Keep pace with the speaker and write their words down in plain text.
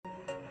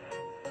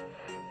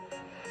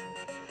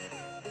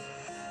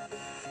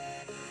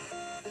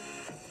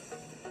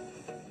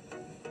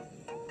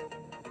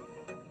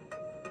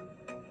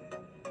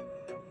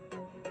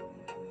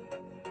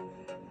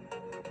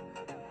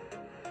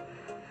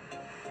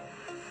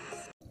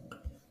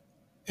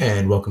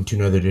And welcome to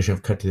another edition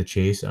of Cut to the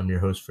Chase. I'm your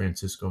host,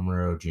 Francisco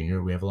Moreau Jr.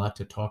 We have a lot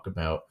to talk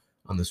about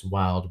on this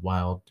wild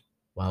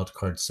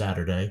card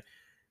Saturday.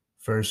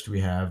 First, we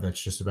have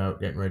that's just about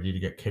getting ready to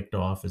get kicked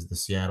off is the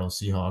Seattle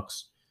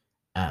Seahawks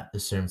at the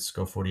San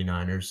Francisco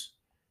 49ers.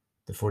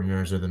 The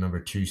 49ers are the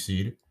number 2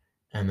 seed.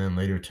 And then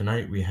later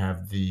tonight, we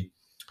have the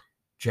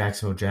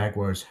Jacksonville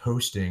Jaguars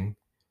hosting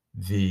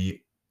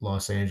the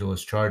Los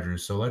Angeles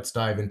Chargers. So let's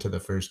dive into the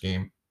first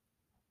game.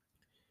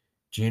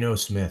 Geno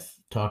Smith,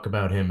 talk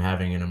about him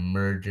having an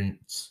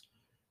emergence,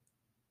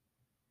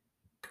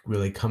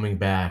 really coming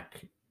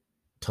back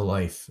to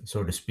life,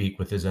 so to speak,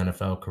 with his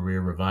NFL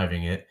career,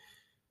 reviving it,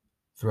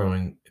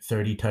 throwing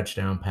 30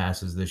 touchdown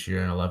passes this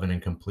year and 11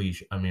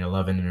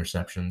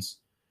 interceptions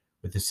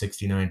with a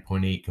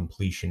 69.8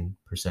 completion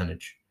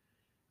percentage.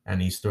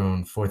 And he's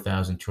thrown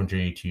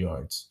 4,282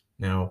 yards.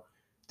 Now,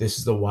 this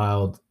is the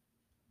wild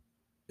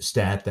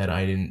stat that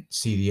I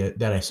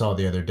saw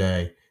the other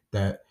day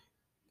that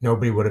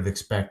nobody would have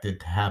expected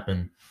to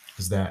happen,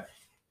 is that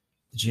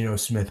Geno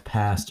Smith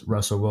passed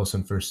Russell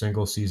Wilson for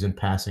single season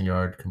passing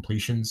yard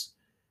completion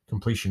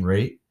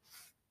rate.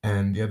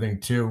 And the other thing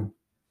too,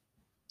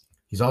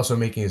 he's also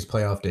making his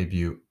playoff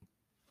debut.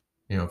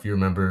 If you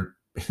remember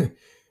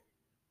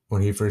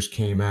when he first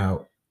came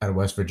out of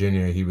West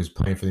Virginia, he was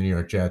playing for the New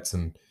York Jets,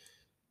 and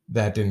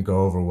that didn't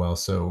go over well.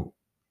 So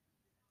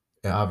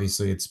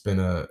obviously it's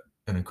been an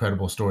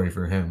incredible story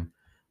for him,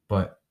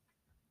 but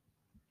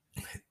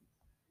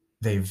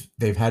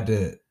they've had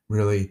to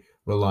really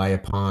rely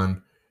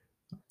upon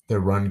their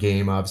run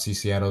game. Obviously,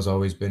 Seattle's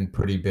always been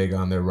pretty big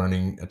on their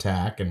running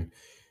attack, and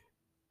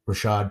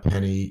Rashad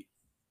Penny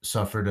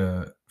suffered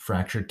a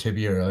fractured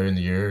tibia earlier in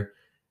the year,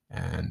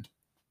 and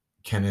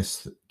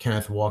Kenneth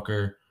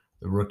Walker,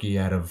 the rookie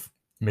out of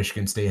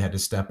Michigan State, had to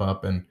step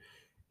up, and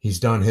he's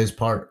done his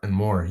part and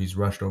more. He's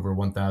rushed over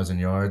 1,000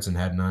 yards and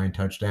had 9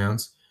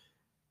 touchdowns,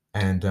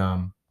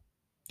 and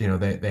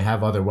they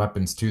have other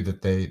weapons too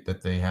that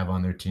they have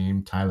on their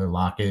team. Tyler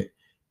Lockett,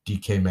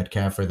 DK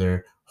Metcalf are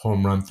their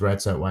home run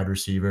threats at wide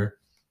receiver,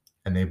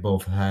 and they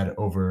both had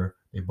over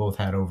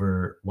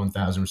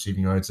 1,000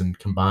 receiving yards and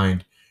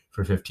combined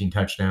for 15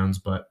 touchdowns.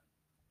 But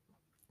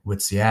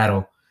with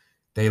Seattle,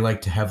 they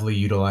like to heavily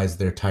utilize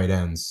their tight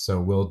ends.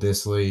 So Will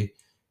Dissly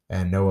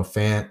and Noah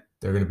Fant,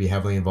 they're going to be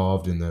heavily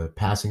involved in the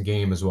passing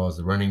game as well as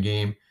the running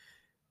game.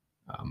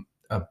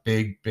 A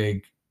big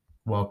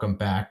welcome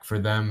back for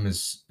them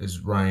is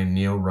Ryan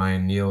Neal.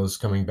 Ryan Neal is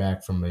coming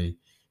back from a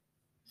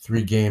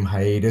 3-game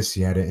hiatus.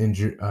 He had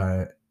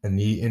a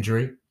knee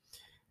injury,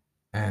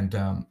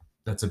 and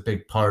that's a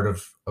big part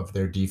of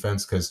their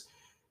defense because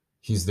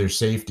he's their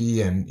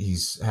safety and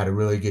he's had a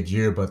really good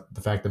year. But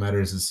the fact of the matter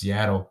is, in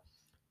Seattle,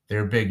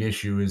 their big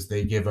issue is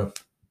they give up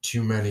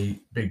too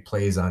many big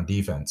plays on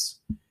defense,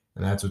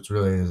 and that's what's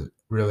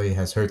really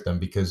has hurt them,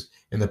 because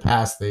in the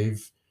past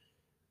they've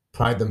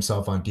pride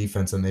themselves on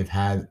defense and they've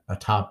had a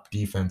top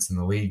defense in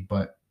the league.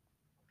 But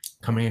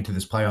coming into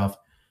this playoff,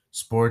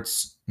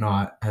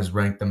 Sportsnaut has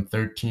ranked them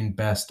 13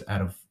 best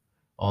out of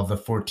all the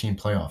 14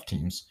 playoff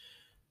teams.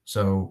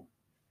 So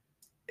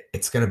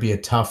it's going to be a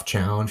tough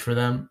challenge for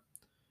them.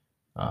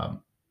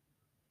 But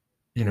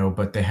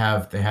they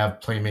have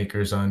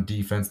playmakers on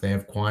defense. They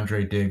have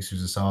Quandre Diggs,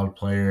 who's a solid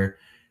player,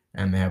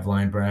 and they have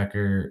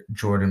linebacker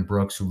Jordan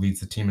Brooks, who leads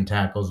the team in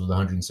tackles with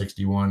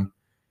 161.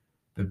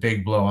 The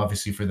big blow,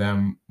 obviously, for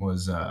them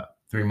was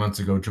 3 months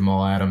ago,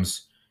 Jamal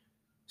Adams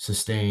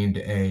sustained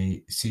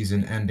a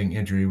season-ending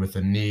injury with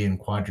a knee and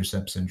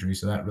quadriceps injury,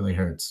 so that really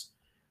hurts.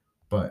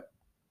 But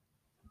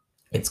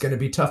it's going to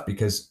be tough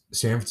because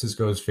San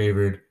Francisco is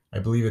favored. I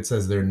believe it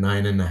says they're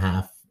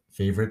 9.5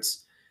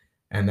 favorites,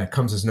 and that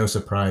comes as no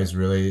surprise,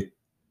 really.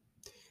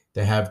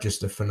 They have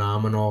just a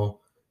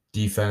phenomenal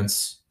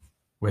defense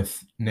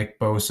with Nick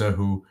Bosa,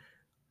 who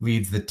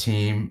leads the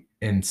team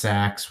in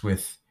sacks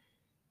with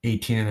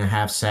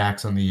 18.5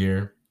 sacks on the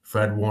year.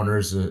 Fred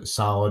Warner's a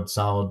solid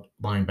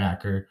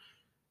linebacker,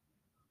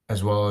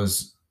 as well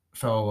as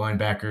fellow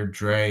linebacker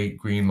Dre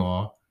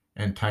Greenlaw,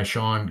 and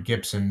Tyshawn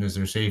Gibson is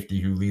their safety,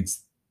 who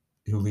leads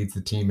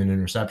the team in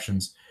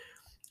interceptions.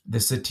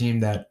 This is a team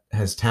that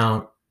has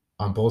talent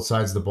on both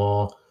sides of the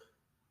ball.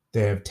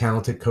 They have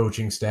talented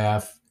coaching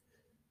staff.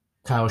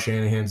 Kyle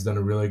Shanahan's done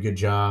a really good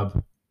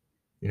job,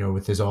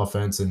 with his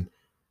offense, and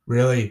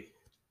really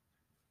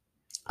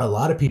a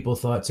lot of people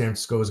thought San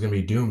Francisco was going to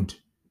be doomed,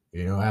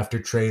 after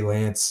Trey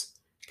Lance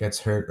gets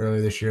hurt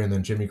earlier this year, and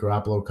then Jimmy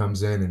Garoppolo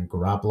comes in, and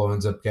Garoppolo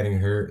ends up getting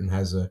hurt and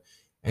has an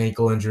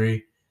ankle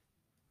injury,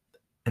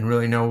 and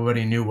really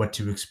nobody knew what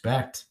to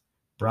expect.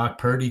 Brock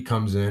Purdy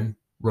comes in,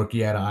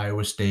 rookie out of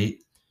Iowa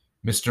State,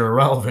 Mr.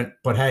 Irrelevant,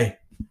 but hey,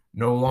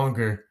 no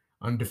longer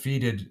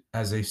undefeated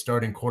as a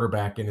starting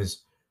quarterback in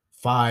his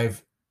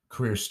 5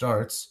 career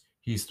starts.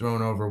 He's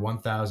thrown over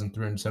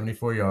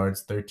 1,374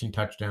 yards, 13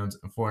 touchdowns,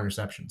 and 4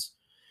 interceptions.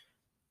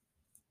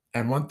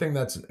 And one thing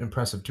that's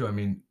impressive too,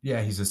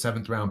 he's a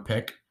 7th-round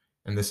pick,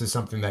 and this is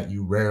something that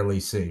you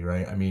rarely see,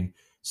 right?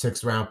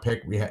 6th-round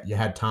pick, you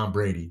had Tom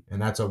Brady, and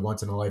that's a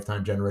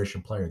once-in-a-lifetime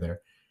generation player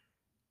there.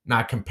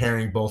 Not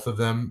comparing both of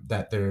them,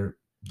 that they're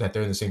that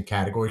they're in the same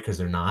category because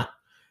they're not.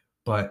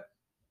 But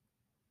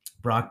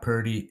Brock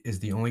Purdy is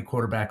the only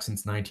quarterback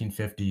since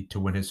 1950 to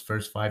win his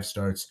first 5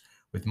 starts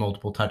with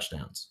multiple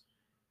touchdowns.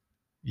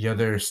 The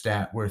other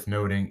stat worth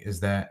noting is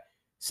that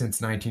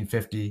since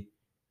 1950,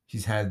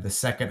 he's had the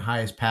second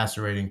highest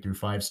passer rating through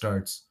 5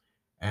 starts.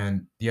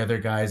 And the other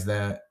guys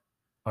that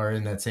are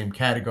in that same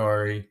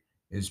category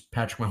is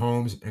Patrick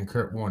Mahomes and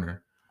Kurt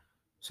Warner.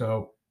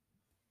 So,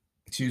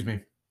 excuse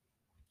me,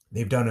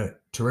 they've done a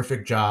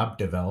terrific job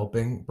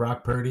developing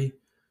Brock Purdy.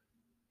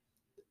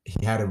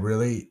 He had a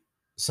really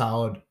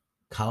solid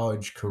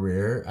college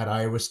career at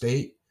Iowa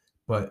State,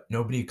 but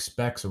nobody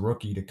expects a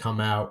rookie to come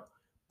out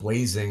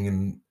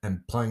blazing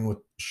and playing with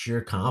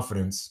sheer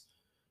confidence.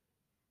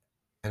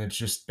 And it's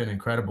just been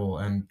incredible.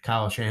 And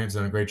Kyle Shanahan's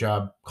done a great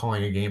job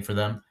calling a game for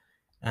them.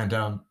 And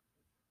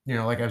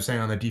like I was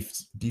saying on the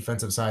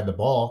defensive side of the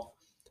ball,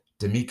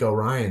 DeMeco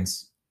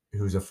Ryans,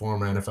 who's a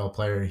former NFL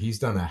player, he's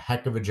done a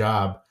heck of a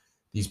job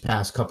these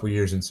past couple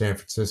years in San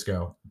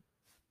Francisco.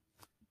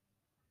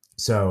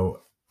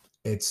 So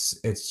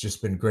it's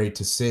just been great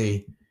to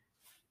see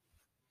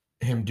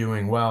him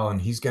doing well,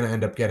 and he's going to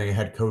end up getting a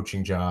head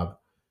coaching job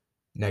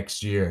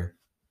next year.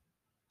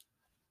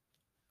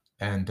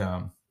 And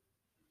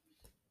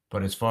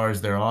but as far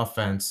as their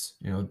offense,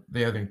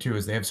 the other thing too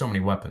is they have so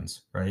many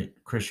weapons, right?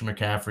 Christian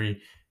McCaffrey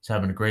is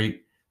having a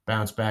great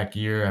bounce back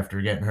year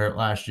after getting hurt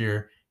last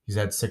year. He's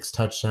had 6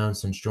 touchdowns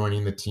since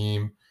joining the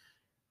team,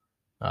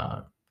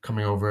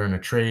 coming over in a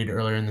trade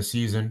earlier in the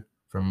season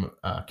from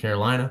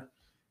Carolina.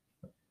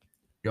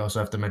 You also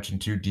have to mention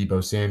too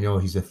Deebo Samuel.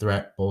 He's a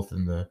threat both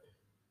in the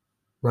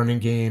running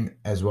game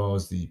as well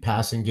as the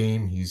passing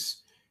game.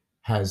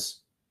 Has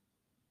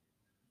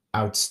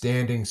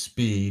outstanding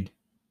speed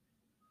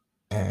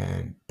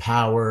and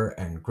power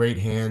and great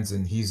hands,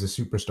 and he's a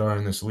superstar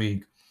in this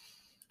league.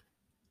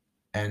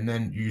 And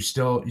then you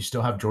still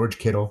have George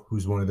Kittle,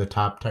 who's one of the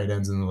top tight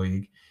ends in the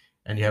league,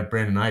 and you have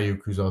Brandon Ayuk,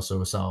 who's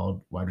also a solid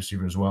wide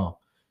receiver as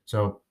well.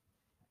 So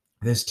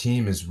this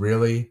team is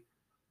really,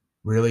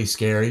 really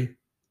scary.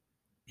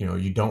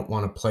 You don't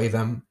want to play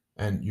them,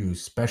 and you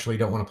especially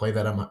don't want to play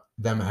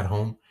them at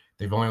home.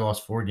 They've only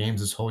lost 4 games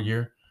this whole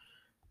year.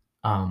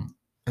 And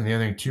the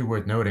other thing too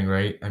worth noting,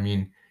 right? I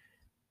mean,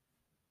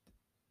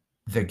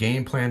 the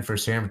game plan for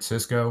San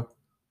Francisco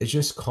is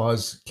just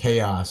cause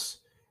chaos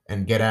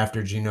and get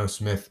after Geno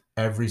Smith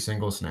every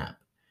single snap,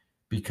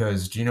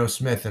 because Geno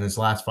Smith in his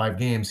last 5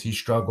 games, he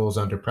struggles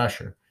under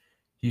pressure.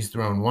 He's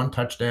thrown 1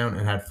 touchdown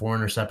and had 4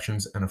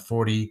 interceptions and a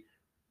 40%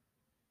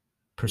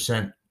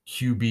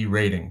 QB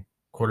rating,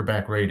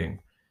 quarterback rating.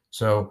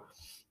 So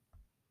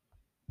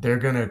they're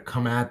gonna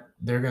come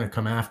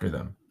after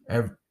them.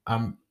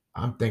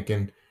 I'm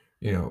thinking,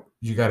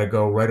 you got to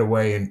go right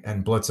away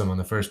and blitz them on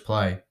the first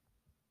play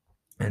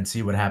and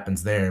see what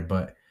happens there.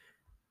 But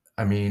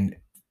I mean,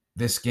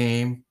 this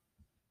game,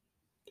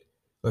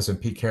 listen,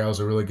 Pete Carroll's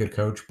a really good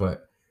coach,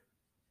 but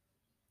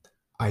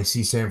I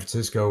see San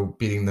Francisco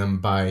beating them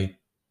by,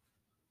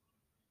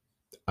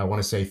 I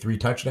want to say 3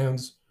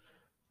 touchdowns.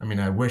 I mean,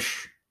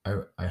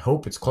 I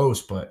hope it's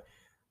close, but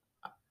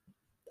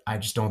I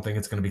just don't think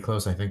it's going to be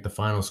close. I think the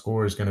final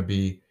score is going to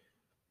be,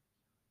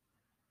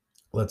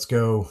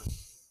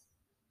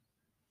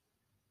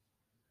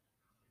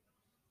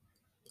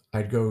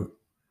 I'd go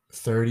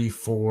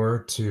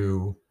 34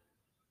 to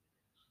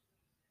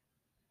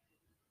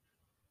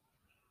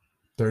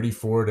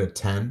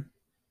 10.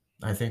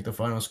 I think the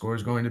final score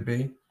is going to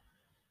be.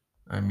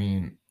 I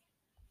mean,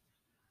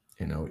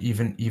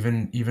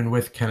 even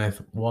with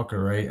Kenneth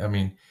Walker, right? I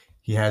mean,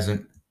 he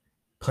hasn't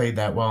played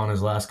that well in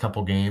his last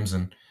couple games,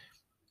 and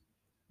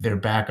their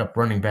backup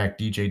running back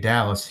DJ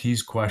Dallas,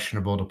 he's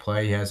questionable to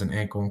play. He has an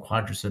ankle and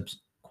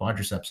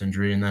quadriceps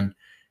injury, and then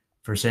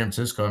for San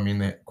Francisco, I mean,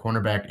 the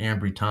cornerback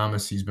Ambry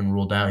Thomas, he's been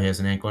ruled out. He has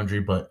an ankle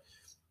injury, but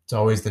it's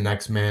always the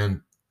next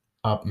man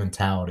up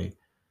mentality.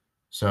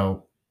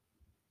 So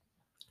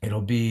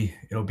it'll be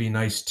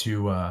nice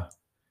to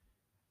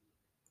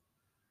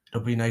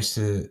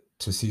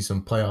see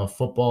some playoff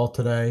football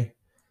today,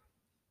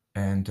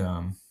 and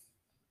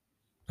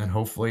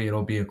hopefully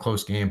it'll be a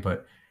close game.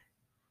 But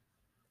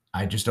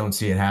I just don't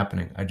see it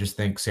happening. I just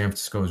think San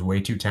Francisco is way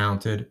too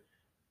talented,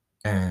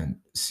 and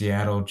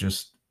Seattle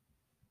just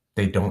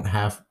they don't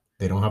have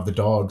the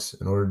dogs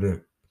in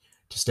order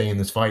to stay in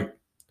this fight.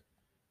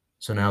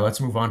 So now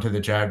let's move on to the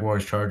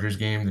Jaguars-Chargers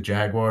game. The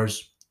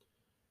Jaguars,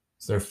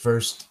 it's their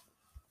first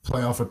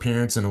playoff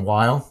appearance in a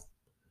while.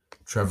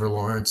 Trevor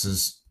Lawrence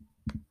is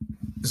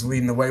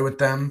leading the way with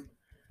them,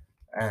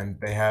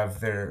 and they have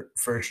their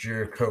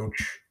first-year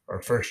coach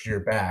or first-year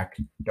back,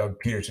 Doug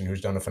Peterson,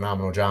 who's done a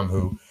phenomenal job,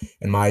 who,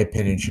 in my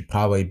opinion, should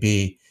probably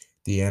be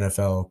the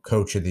NFL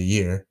Coach of the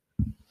Year.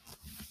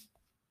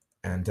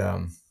 And,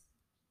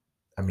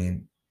 I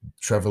mean,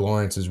 Trevor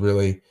Lawrence has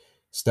really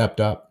stepped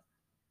up.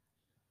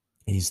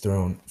 He's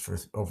thrown for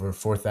over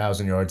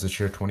 4,000 yards this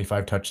year,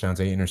 25 touchdowns,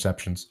 8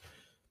 interceptions.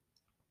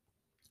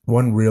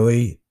 One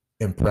really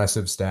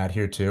impressive stat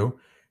here, too.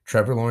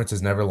 Trevor Lawrence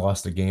has never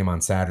lost a game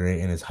on Saturday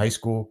in his high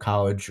school,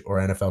 college, or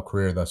NFL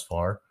career thus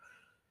far.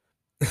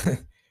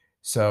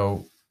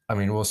 So, I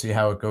mean, we'll see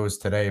how it goes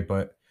today,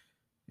 but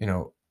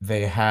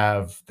they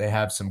have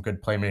some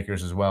good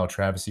playmakers as well.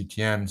 Travis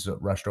Etienne's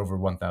rushed over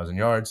 1,000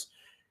 yards.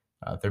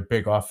 Their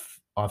big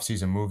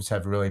off-season moves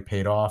have really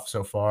paid off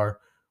so far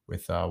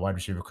with wide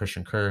receiver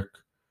Christian Kirk,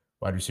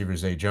 wide receiver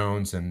Zay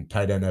Jones, and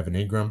tight end Evan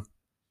Ingram.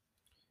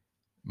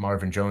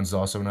 Marvin Jones is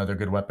also another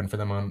good weapon for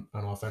them on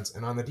offense.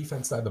 And on the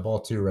defense side of the ball,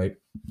 too, right?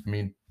 I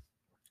mean,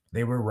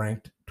 they were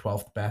ranked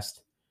 12th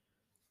best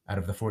out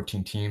of the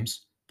 14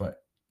 teams,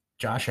 but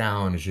Josh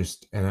Allen is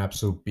just an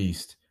absolute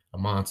beast, a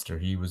monster.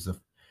 He was the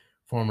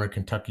former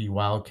Kentucky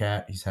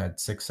Wildcat. He's had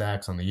 6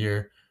 sacks on the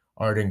year.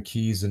 Arden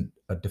Key's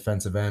a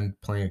defensive end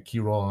playing a key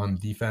role on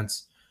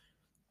defense.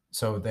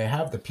 So they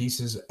have the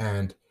pieces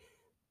and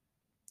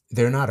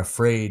they're not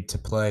afraid to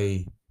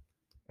play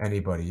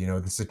anybody.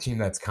 This is a team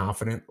that's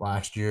confident.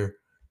 Last year,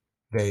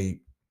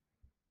 they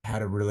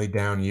had a really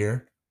down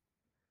year,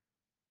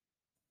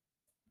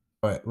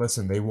 but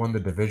listen, they won the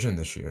division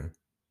this year,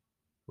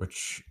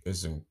 which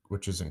is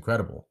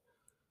incredible.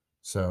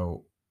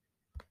 So,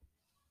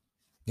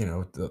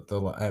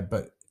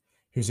 but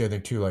here's the other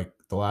thing too, like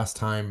the last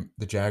time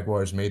the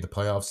Jaguars made the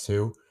playoffs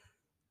too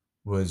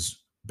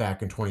was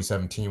back in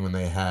 2017 when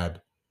they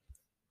had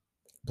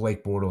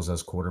Blake Bortles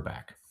as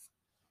quarterback.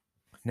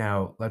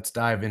 Now, let's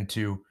dive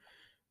into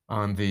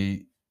on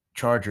the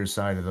Chargers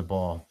side of the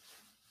ball.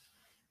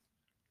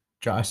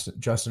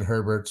 Justin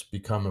Herbert's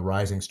become a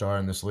rising star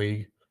in this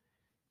league.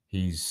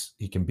 He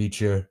can beat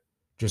you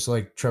just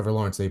like Trevor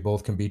Lawrence. They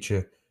both can beat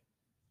you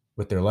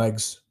with their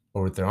legs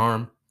or with their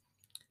arm.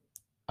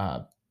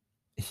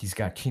 He's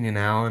got Keenan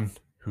Allen,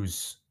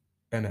 who's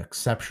an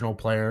exceptional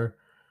player.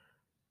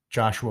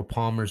 Joshua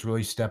Palmer's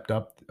really stepped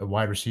up. A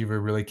wide receiver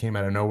really came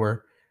out of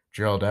nowhere.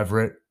 Gerald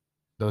Everett.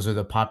 Those are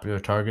the popular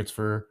targets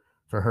for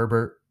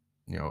Herbert.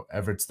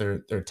 Everett's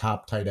their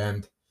top tight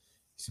end.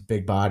 He's a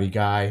big body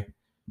guy.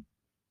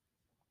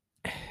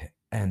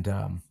 And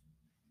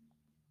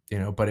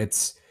but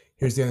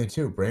here's the other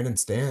two. Brandon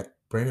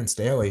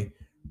Staley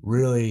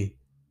really,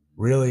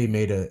 really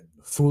made a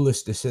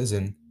foolish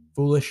decision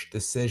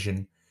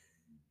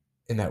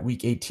in that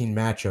Week 18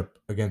 matchup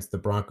against the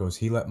Broncos.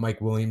 He let Mike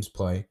Williams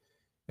play,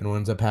 and what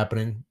ends up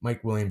happening?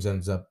 Mike Williams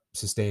ends up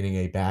sustaining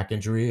a back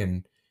injury,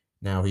 and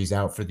now he's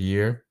out for the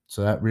year.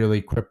 So that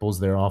really cripples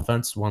their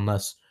offense. One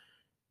less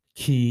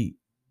key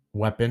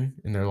weapon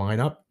in their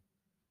lineup.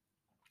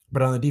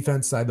 But on the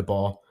defense side of the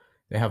ball,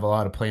 they have a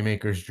lot of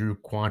playmakers. Drew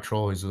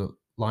Quantrill, he's a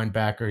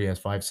linebacker. He has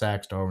 5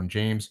 sacks. Darwin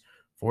James,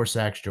 4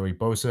 sacks. Joey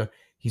Bosa.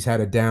 He's had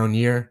a down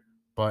year,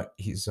 but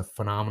he's a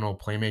phenomenal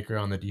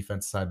playmaker on the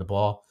defense side of the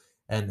ball.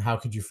 And how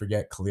could you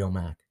forget Khalil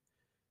Mack?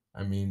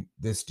 I mean,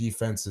 this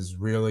defense is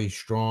really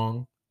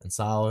strong and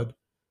solid,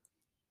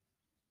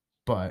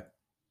 but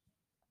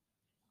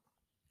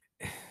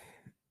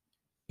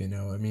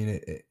I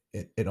mean,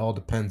 it all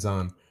depends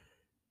on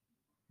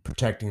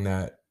protecting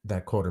that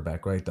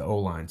quarterback, right? The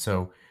O-line.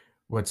 So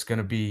what's going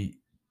to be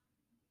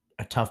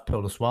a tough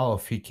pill to swallow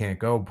if he can't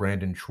go,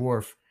 Brandon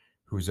Schwarf,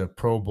 who's a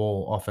Pro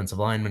Bowl offensive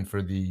lineman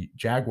for the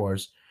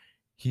Jaguars,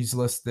 he's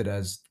listed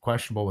as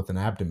questionable with an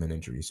abdomen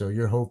injury. So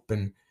you're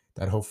hoping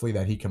that hopefully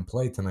that he can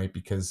play tonight,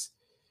 because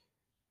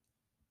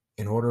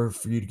in order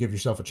for you to give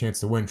yourself a chance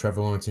to win,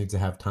 Trevor Lawrence needs to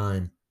have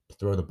time to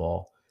throw the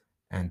ball.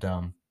 And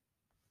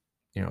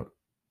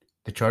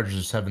the Chargers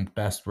are 7th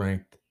best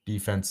ranked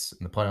defense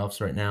in the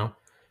playoffs right now.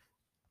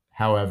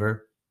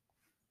 However,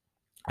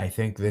 I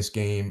think this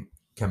game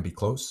can be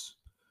close.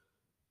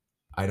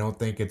 I don't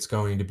think it's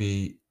going to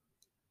be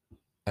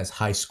as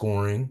high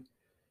scoring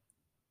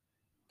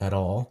at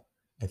all.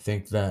 I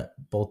think that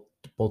both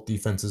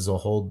defenses will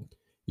hold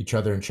each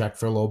other in check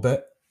for a little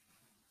bit.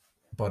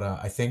 But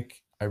I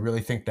really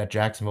think that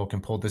Jacksonville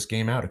can pull this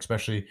game out,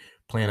 especially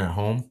playing at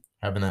home,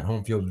 having that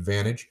home field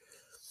advantage.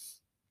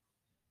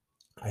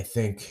 I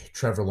think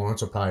Trevor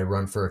Lawrence will probably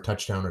run for a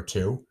touchdown or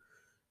two.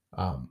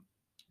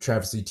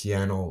 Travis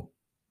Etienne will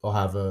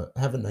have a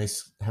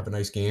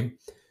nice game.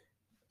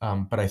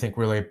 But I think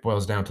really it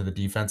boils down to the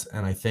defense,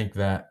 and I think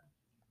that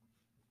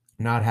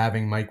not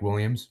having Mike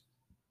Williams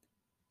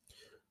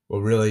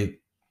will really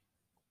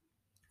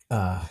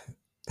have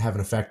an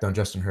effect on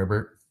Justin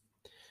Herbert.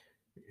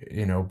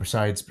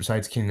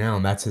 Besides Keenan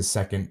Allen, that's his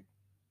second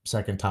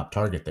top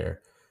target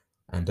there,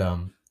 and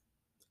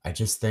I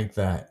just think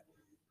that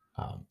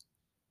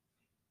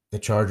the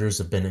Chargers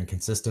have been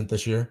inconsistent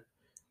this year,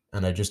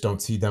 and I just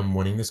don't see them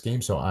winning this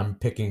game. So I'm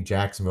picking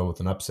Jacksonville with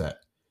an upset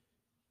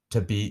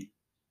to beat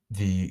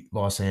the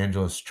Los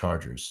Angeles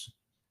Chargers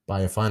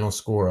by a final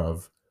score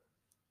of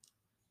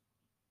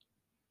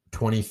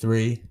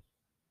 23-20.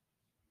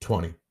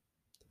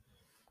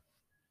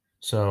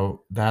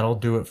 So that'll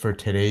do it for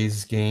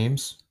today's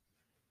games.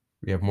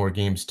 We have more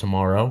games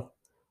tomorrow,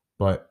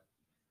 but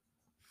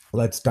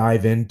let's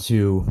dive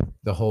into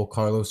the whole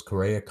Carlos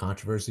Correa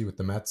controversy with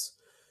the Mets.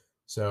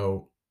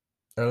 So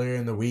earlier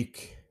in the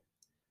week,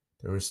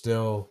 there was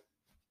still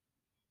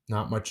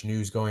not much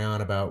news going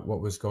on about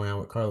what was going on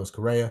with Carlos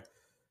Correa.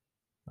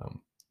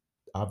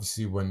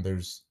 Obviously, when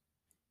there's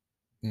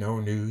no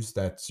news,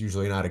 that's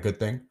usually not a good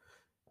thing.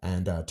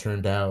 and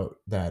turned out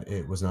that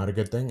it was not a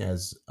good thing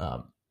as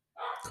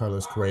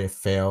Carlos Correa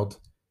failed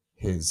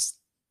his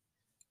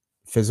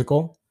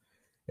physical.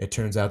 It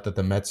turns out that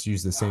the Mets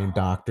used the same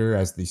doctor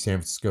as the San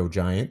Francisco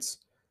Giants,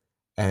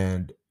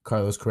 and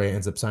Carlos Correa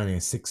ends up signing a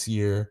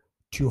 6-year,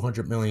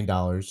 $200 million,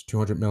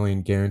 200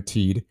 million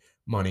guaranteed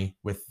money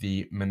with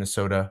the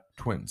Minnesota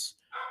Twins,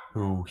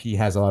 who he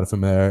has a lot of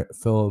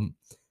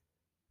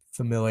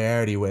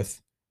familiarity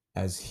with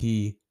as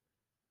he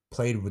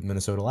played with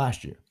Minnesota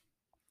last year.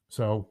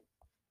 So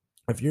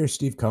if you're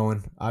Steve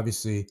Cohen,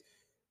 obviously,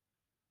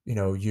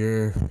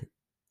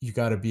 you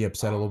got to be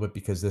upset a little bit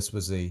because this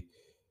was a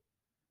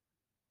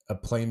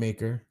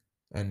playmaker,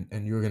 and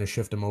you were going to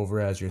shift him over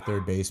as your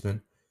third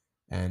baseman,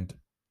 and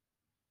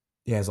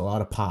he has a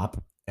lot of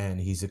pop and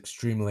he's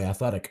extremely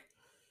athletic.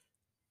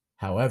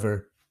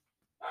 However,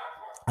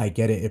 I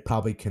get it. It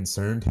probably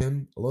concerned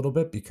him a little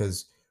bit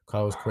because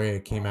Carlos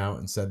Correa came out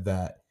and said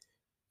that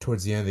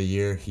towards the end of the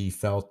year he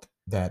felt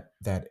that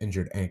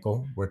injured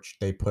ankle, which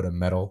they put a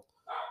metal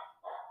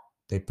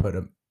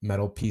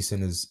piece in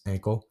his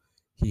ankle.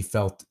 He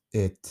felt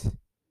it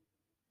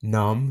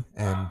numb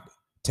and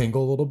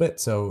tingle a little bit.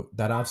 So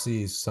that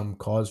obviously is some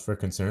cause for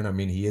concern. I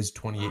mean, he is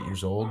 28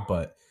 years old,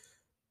 but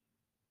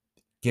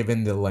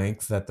given the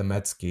length that the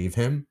Mets gave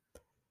him,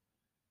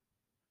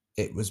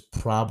 it was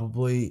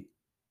probably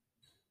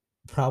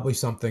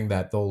something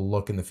that they'll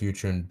look in the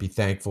future and be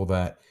thankful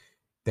that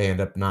they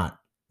end up not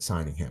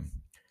signing him.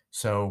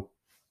 So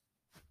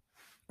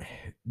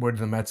where do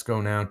the Mets go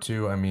now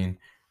to? I mean,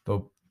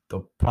 they'll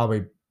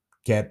probably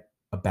get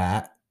a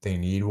bat. They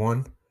need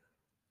one,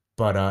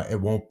 but it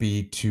won't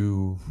be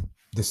to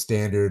the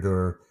standard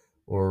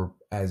or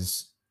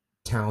as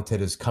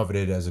talented as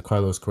coveted as a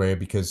Carlos Correa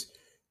because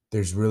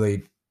there's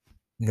really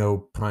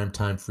no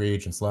primetime free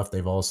agents left.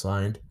 They've all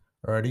signed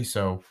already.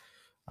 So,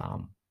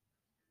 um,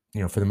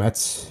 for the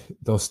Mets,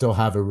 they'll still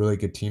have a really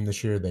good team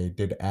this year. They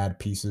did add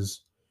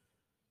pieces,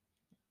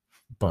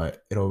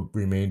 but it'll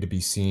remain to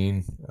be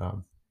seen,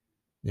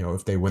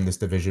 if they win this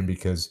division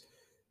because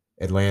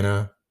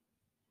Atlanta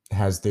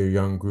has their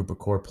young group of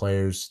core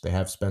players. They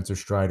have Spencer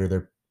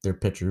Strider. Their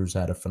pitchers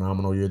had a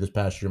phenomenal year this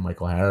past year.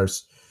 Michael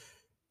Harris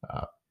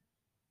uh,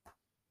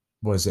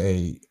 was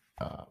a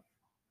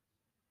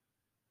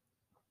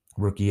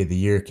rookie of the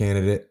year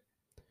candidate,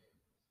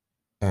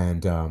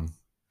 and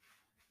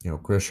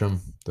Grisham,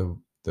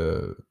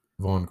 the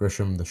Vaughn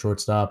Grisham, the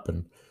shortstop,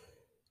 and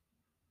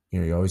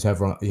you always have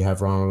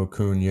Ronald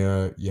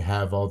Acuna. You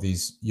have all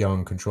these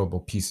young, controllable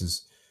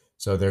pieces,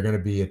 so they're going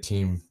to be a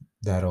team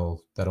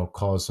that'll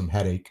cause some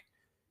headache,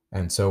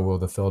 and so will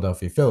the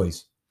Philadelphia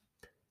Phillies.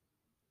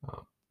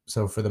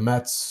 So for the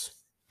Mets,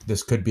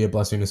 this could be a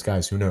blessing in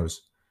disguise. Who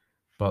knows?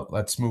 But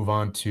let's move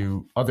on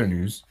to other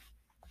news.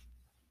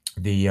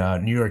 The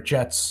New York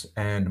Jets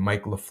and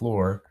Mike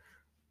LaFleur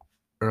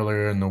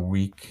earlier in the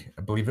week,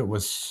 I believe I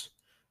want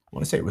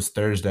to say it was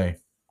Thursday,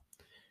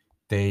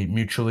 they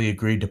mutually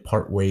agreed to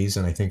part ways,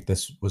 and I think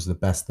this was the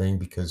best thing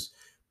because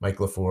Mike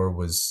LaFleur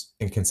was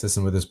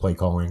inconsistent with his play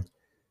calling,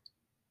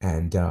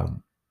 and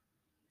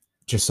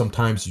just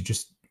sometimes you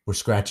just were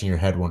scratching your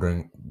head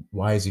wondering,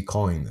 why is he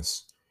calling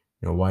this?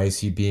 Why is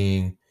he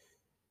being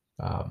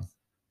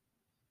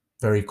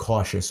very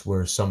cautious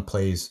where some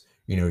plays,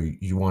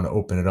 you want to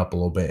open it up a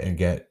little bit and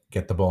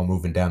get the ball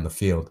moving down the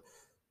field.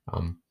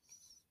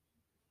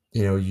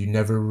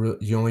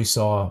 You only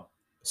saw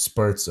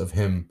spurts of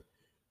him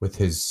with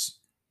his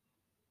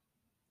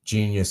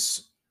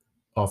genius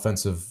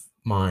offensive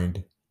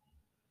mind,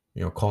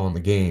 calling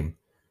the game.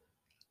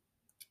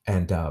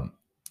 And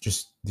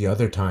just the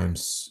other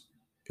times,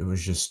 it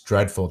was just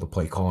dreadful, the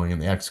play calling,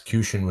 and the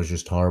execution was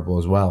just horrible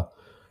as well.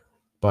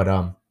 But,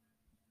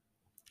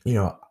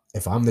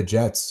 if I'm the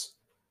Jets,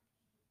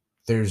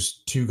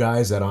 there's two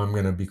guys that I'm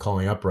going to be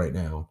calling up right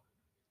now.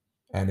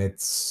 And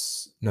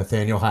it's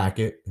Nathaniel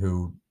Hackett,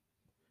 who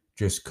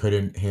just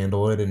couldn't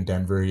handle it in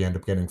Denver. He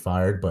ended up getting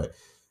fired, but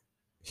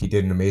he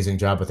did an amazing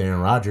job with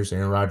Aaron Rodgers.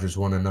 Aaron Rodgers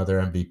won another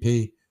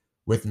MVP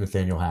with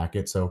Nathaniel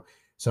Hackett. So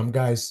some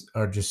guys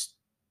are just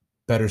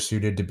better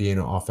suited to be in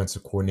an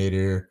offensive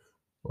coordinator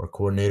or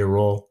coordinator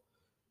role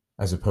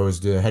as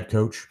opposed to a head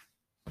coach.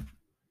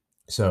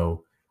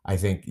 So I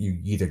think you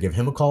either give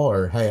him a call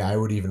or, hey, I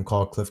would even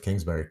call Cliff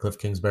Kingsbury. Cliff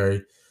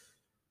Kingsbury,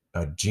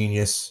 a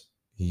genius.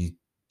 He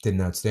did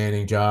an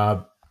outstanding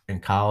job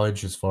in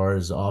college as far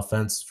as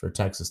offense for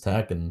Texas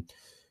Tech. And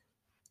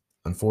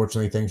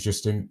unfortunately, things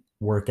just didn't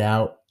work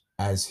out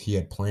as he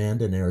had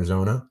planned in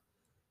Arizona.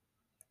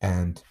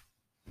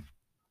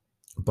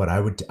 But I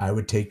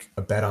would take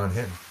a bet on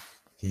him.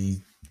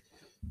 He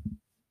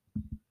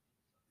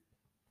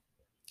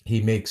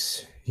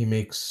makes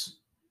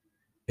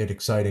it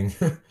exciting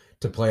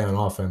to play on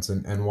offense,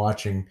 and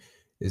watching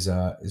is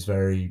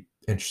very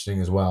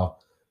interesting as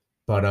well.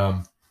 But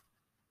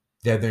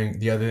the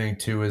other thing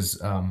too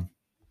is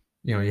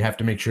you have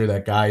to make sure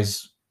that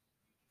guys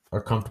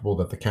are comfortable,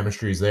 that the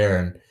chemistry is there,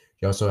 and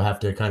you also have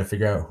to kind of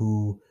figure out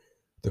who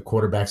the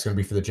quarterback's going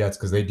to be for the Jets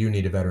because they do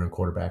need a veteran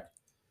quarterback.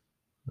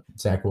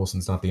 Zach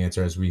Wilson's not the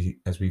answer, as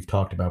we've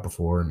talked about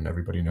before, and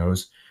everybody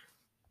knows.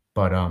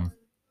 But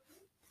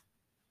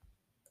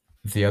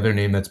the other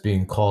name that's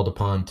being called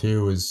upon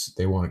too is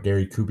they want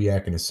Gary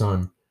Kubiak and his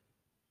son,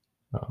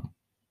 um,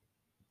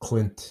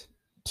 Clint,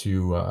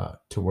 to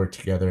work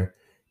together.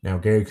 Now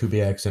Gary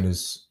Kubiak's in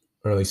his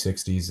early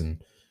 60s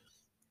and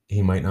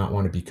he might not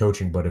want to be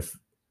coaching, but if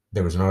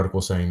there was an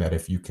article saying that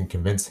if you can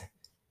convince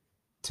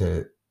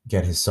to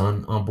get his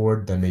son on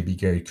board, then maybe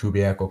Gary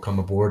Kubiak will come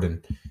aboard,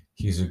 and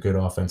he's a good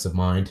offensive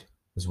mind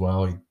as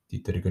well. He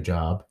did a good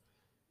job,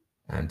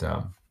 and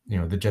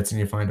the Jets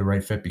need to find a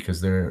right fit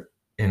because they're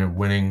in a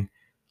winning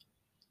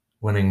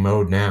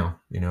mode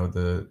now.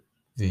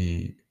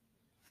 The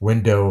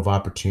window of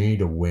opportunity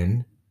to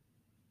win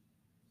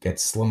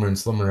gets slimmer and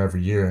slimmer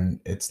every year, and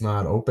it's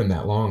not open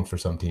that long for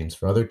some teams.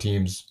 For other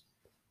teams,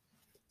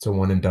 it's a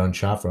one and done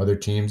shot. For other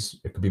teams,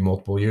 it could be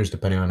multiple years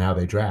depending on how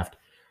they draft.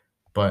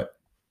 But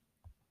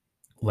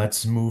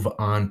let's move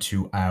on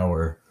to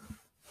our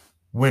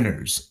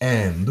winners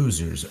and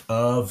losers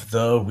of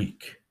the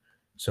week.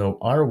 So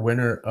our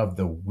winner of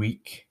the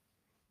week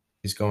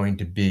is going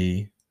to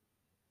be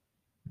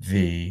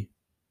the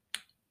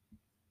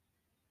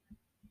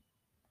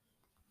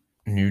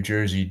New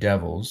Jersey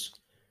Devils.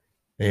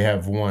 They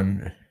have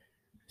won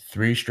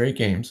 3 straight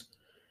games.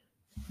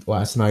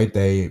 Last night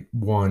they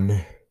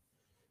won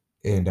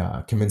in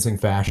convincing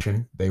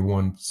fashion. They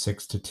won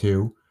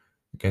 6-2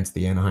 against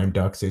the Anaheim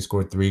Ducks. They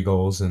scored 3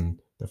 goals in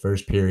the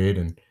first period,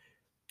 and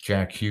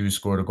Jack Hughes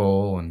scored a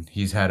goal, and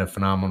he's had a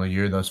phenomenal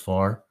year thus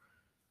far.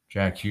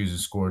 Jack Hughes has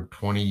scored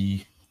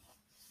 20,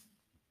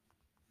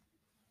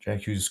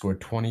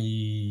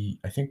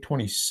 I think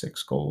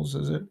 26 goals,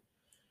 is it?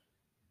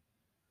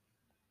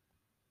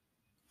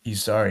 He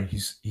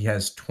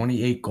has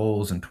 28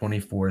 goals and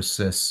 24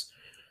 assists,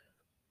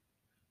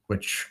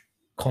 which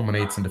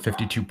culminates into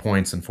 52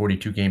 points and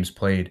 42 games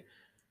played.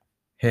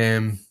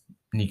 Him,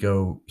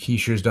 Nico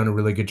Heischer's done a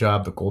really good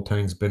job. The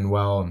goaltending's been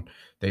well, and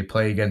they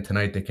play again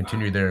tonight. They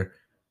continue their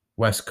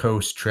West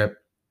Coast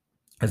trip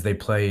as they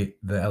play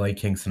the LA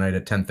Kings tonight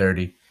at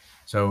 10:30.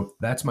 So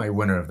that's my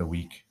winner of the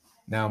week.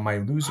 Now, my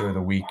loser of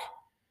the week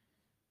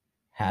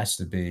has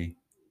to be,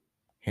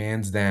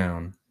 hands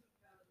down,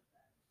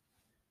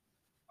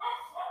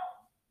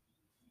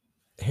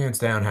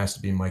 has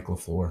to be Mike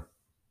LaFleur.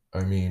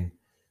 I mean,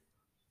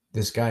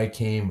 this guy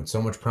came with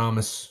so much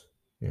promise.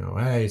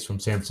 Hey, he's from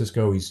San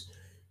Francisco. He's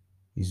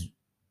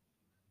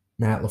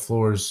Matt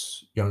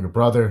LaFleur's younger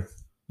brother.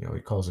 He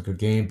calls a good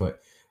game, but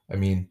I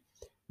mean,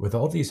 with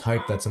all these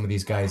hype that some of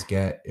these guys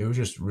get, it was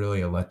just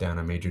really a letdown,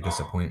 a major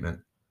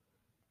disappointment.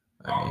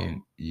 I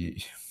mean,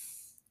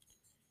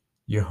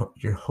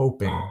 you're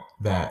hoping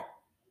that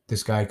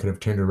this guy could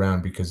have turned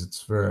around because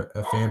it's for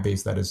a fan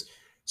base that has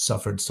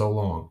suffered so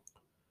long.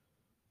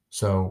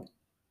 So,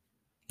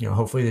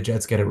 hopefully the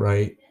Jets get it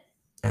right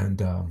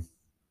and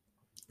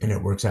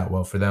it works out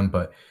well for them.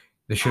 But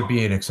this should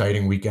be an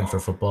exciting weekend for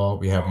football.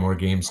 We have more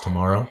games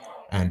tomorrow,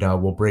 and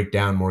we'll break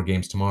down more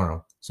games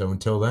tomorrow. So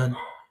until then,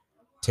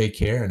 take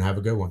care and have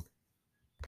a good one.